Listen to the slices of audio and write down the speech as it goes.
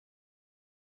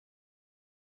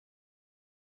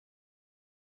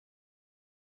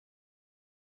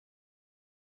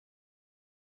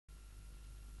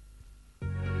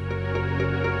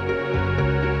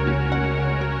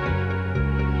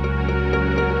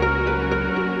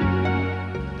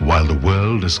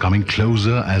world is coming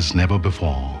closer as never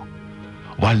before,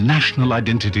 while national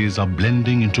identities are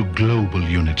blending into global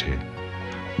unity.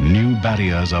 New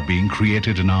barriers are being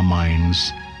created in our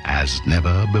minds as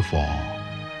never before.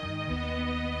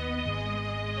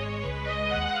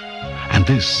 And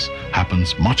this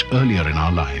happens much earlier in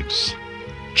our lives,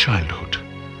 childhood.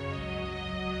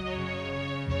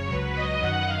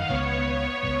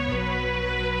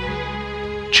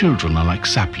 Children are like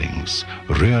saplings,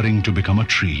 rearing to become a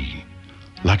tree,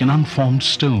 like an unformed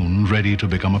stone ready to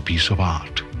become a piece of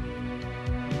art.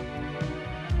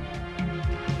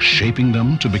 Shaping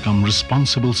them to become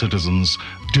responsible citizens,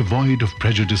 devoid of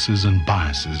prejudices and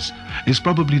biases, is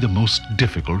probably the most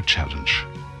difficult challenge.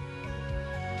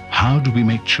 How do we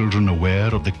make children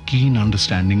aware of the keen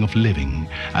understanding of living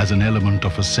as an element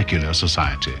of a secular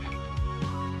society?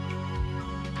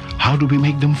 How do we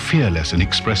make them fearless in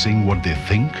expressing what they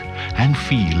think and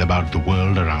feel about the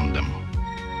world around them?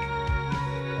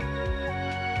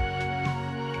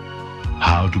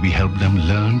 How do we help them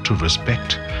learn to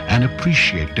respect and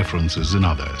appreciate differences in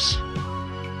others?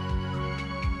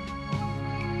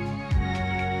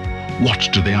 What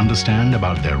do they understand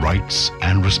about their rights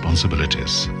and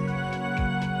responsibilities?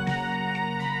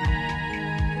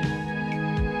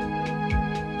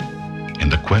 In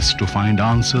the quest to find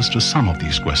answers to some of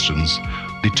these questions,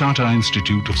 the Tata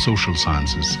Institute of Social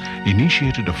Sciences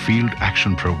initiated a field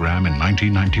action program in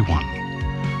 1991,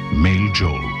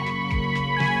 MelJol.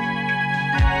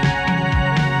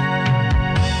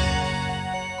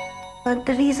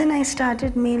 The reason I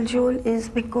started MelJol is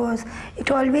because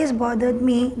it always bothered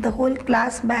me, the whole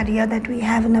class barrier that we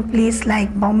have in a place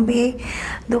like Bombay,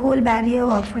 the whole barrier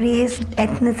of race,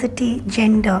 ethnicity,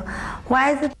 gender.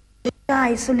 Why is it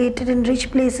isolated in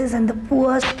rich places and the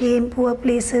poor stay in poor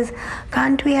places?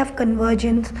 Can't we have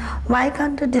convergence? Why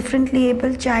can't a differently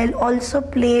abled child also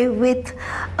play with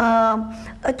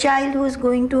a child who is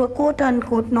going to a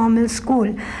quote-unquote normal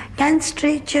school? Can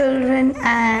stray children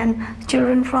and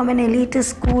children from an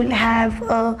elitist school have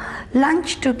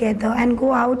lunch together and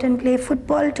go out and play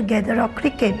football together or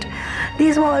cricket?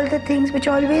 These were all the things which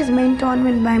always went on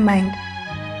in my mind.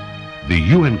 The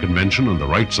UN Convention on the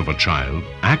Rights of a Child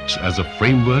acts as a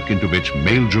framework into which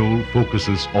MelJol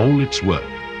focuses all its work.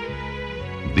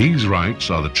 These rights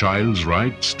are the child's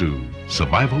rights to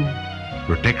survival,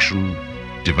 protection,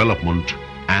 development,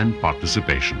 and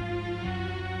participation.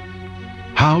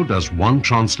 How does one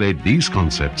translate these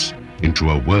concepts into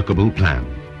a workable plan?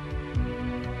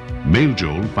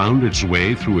 MelJol found its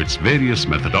way through its various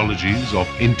methodologies of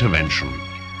intervention.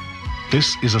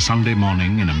 This is a Sunday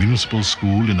morning in a municipal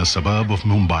school in a suburb of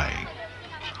Mumbai.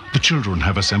 The children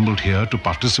have assembled here to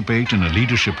participate in a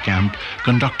leadership camp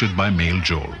conducted by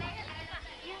MelJol.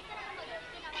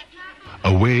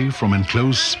 Away from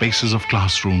enclosed spaces of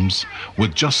classrooms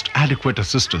with just adequate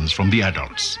assistance from the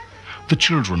adults, the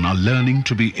children are learning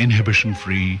to be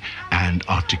inhibition-free and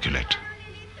articulate.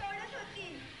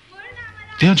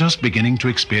 They are just beginning to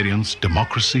experience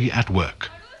democracy at work.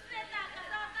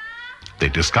 They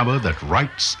discover that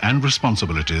rights and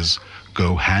responsibilities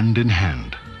go hand in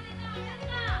hand.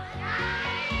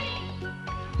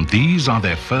 These are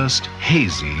their first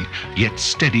hazy yet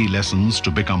steady lessons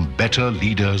to become better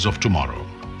leaders of tomorrow.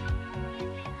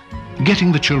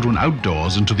 Getting the children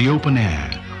outdoors into the open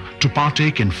air to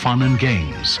partake in fun and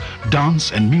games,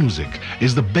 dance and music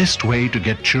is the best way to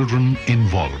get children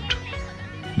involved.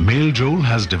 MelJol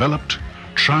has developed,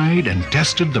 tried and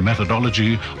tested the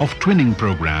methodology of twinning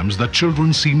programs that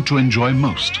children seem to enjoy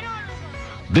most.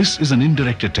 This is an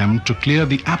indirect attempt to clear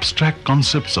the abstract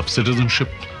concepts of citizenship,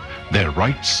 their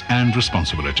rights and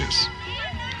responsibilities.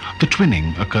 The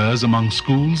twinning occurs among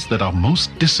schools that are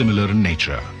most dissimilar in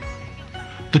nature.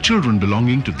 The children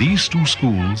belonging to these two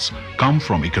schools come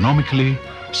from economically,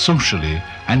 socially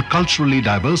and culturally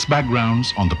diverse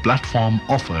backgrounds on the platform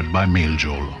offered by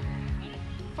MelJol.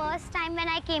 When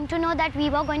I came to know that we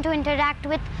were going to interact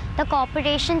with the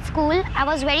corporation school, I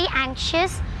was very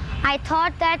anxious. I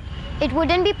thought that it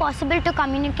wouldn't be possible to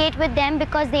communicate with them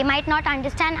because they might not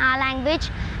understand our language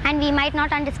and we might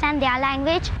not understand their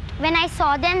language. When I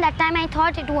saw them that time, I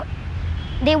thought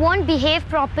they won't behave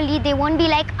properly, they won't be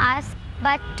like us.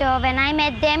 But when I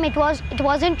met them, it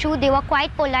wasn't true. They were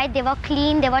quite polite, they were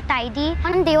clean, they were tidy,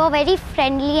 and they were very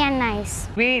friendly and nice.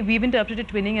 The way we've interpreted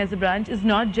twinning as a branch is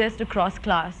not just across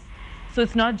class. So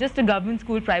it's not just a government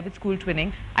school, private school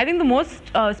twinning. I think the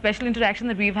most special interaction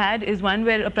that we've had is one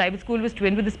where a private school was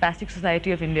twinned with the Spastic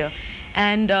Society of India.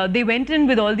 And they went in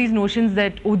with all these notions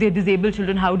that, oh, they're disabled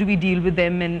children, how do we deal with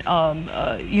them? And,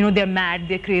 you know, they're mad,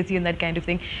 they're crazy and that kind of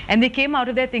thing. And they came out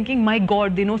of there thinking, my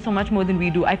God, they know so much more than we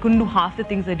do. I couldn't do half the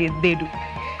things that they do.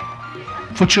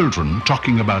 For children,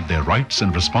 talking about their rights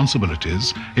and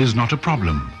responsibilities is not a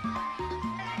problem.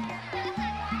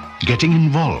 Getting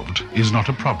involved is not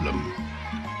a problem.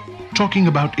 Talking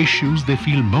about issues they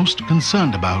feel most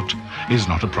concerned about is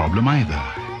not a problem either.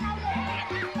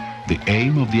 The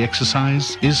aim of the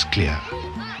exercise is clear: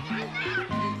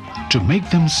 to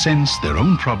make them sense their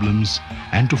own problems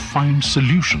and to find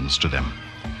solutions to them.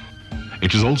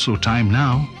 It is also time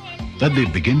now that they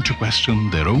begin to question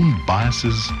their own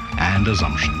biases and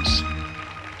assumptions.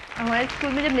 हमारे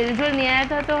school में जब मेलजोल नहीं आया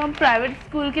था तो हम private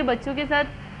school के बच्चों के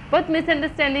साथ बहुत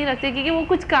मिसअंडरस्टैंडिंग रखते क्योंकि वो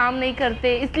कुछ काम नहीं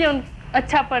करते, इसलिए उन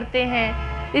अच्छा पढ़ते हैं,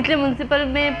 इसलिए म्यूनसिपल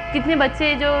में कितने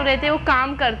बच्चे जो रहते हैं वो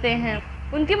काम करते हैं।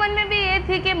 उनके मन में भी ये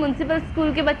थी कि म्यूनसिपल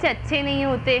स्कूल के बच्चे अच्छे नहीं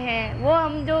होते हैं। वो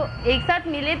हम जो एक साथ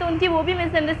मिले तो उनकी वो भी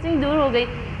मिसअंडरस्टैंडिंग दूर हो गई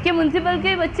कि म्यूनसिपल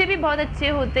के बच्चे भी बहुत अच्छे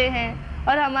होते हैं,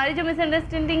 और हमारी जो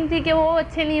मिसअंडरस्टैंडिंग थी कि वो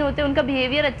अच्छे नहीं होते, उनका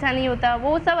बिहेवियर अच्छा नहीं होता,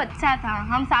 वो सब अच्छा था।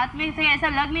 हम साथ में थे, ऐसा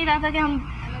लग नहीं रहा था कि हम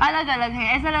अलग अलग हैं,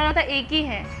 ऐसा लग रहा था एक ही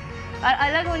है, और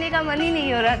अलग होने का मन ही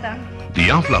नहीं हो रहा था। The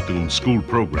Aflatun School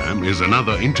Program is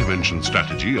another intervention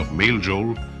strategy of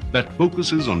MelJol that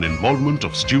focuses on involvement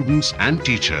of students and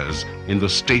teachers in the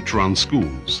state-run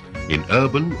schools, in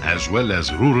urban as well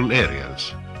as rural areas.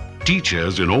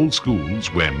 Teachers in all schools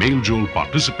where MelJol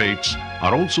participates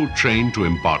are also trained to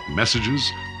impart messages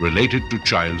related to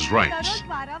child's rights.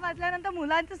 12 वाजल्यानंतर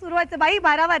मुलांचं सुरू व्हायचं, by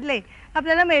 12 वाजले,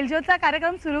 आपल्याला मेलजोलचा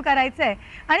कार्यक्रम सुरू करायचा आहे,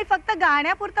 आणि फक्त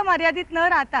गाण्यापुरतं मर्यादित न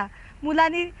राहता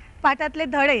मुलांनी पाठातले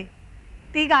धडे,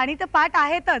 ती गाणी तर पाठ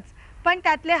आहेतच, पण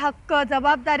त्यातले हक्क,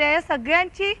 जबाबदाऱ्या या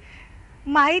सगळ्यांची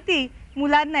माहिती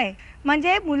मुलांना आहे.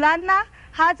 म्हणजे मुलांना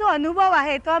हा जो अनुभव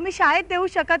आहे तो आम्ही शाळेत देऊ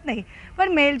शकत नाही,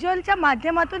 पण मेलजोलच्या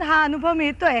माध्यमातून हा अनुभव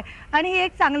मिळतोय, आणि ही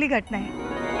एक चांगली घटना आहे.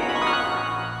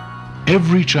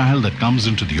 Every child that comes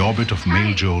into the orbit of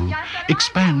MelJol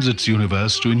expands its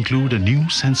universe to include a new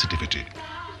sensitivity.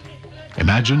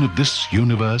 Imagine if this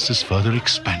universe is further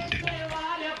expanded.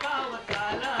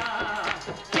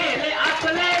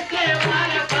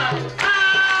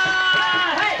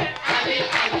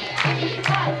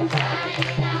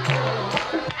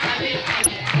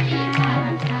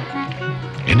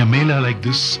 In a mela like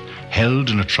this, held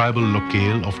in a tribal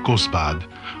locale of Kosbad,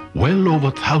 well over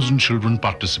 1,000 children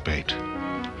participate.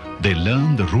 They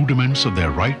learn the rudiments of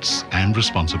their rights and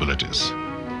responsibilities.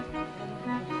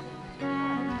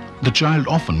 The child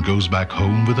often goes back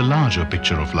home with a larger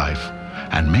picture of life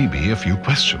and maybe a few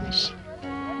questions.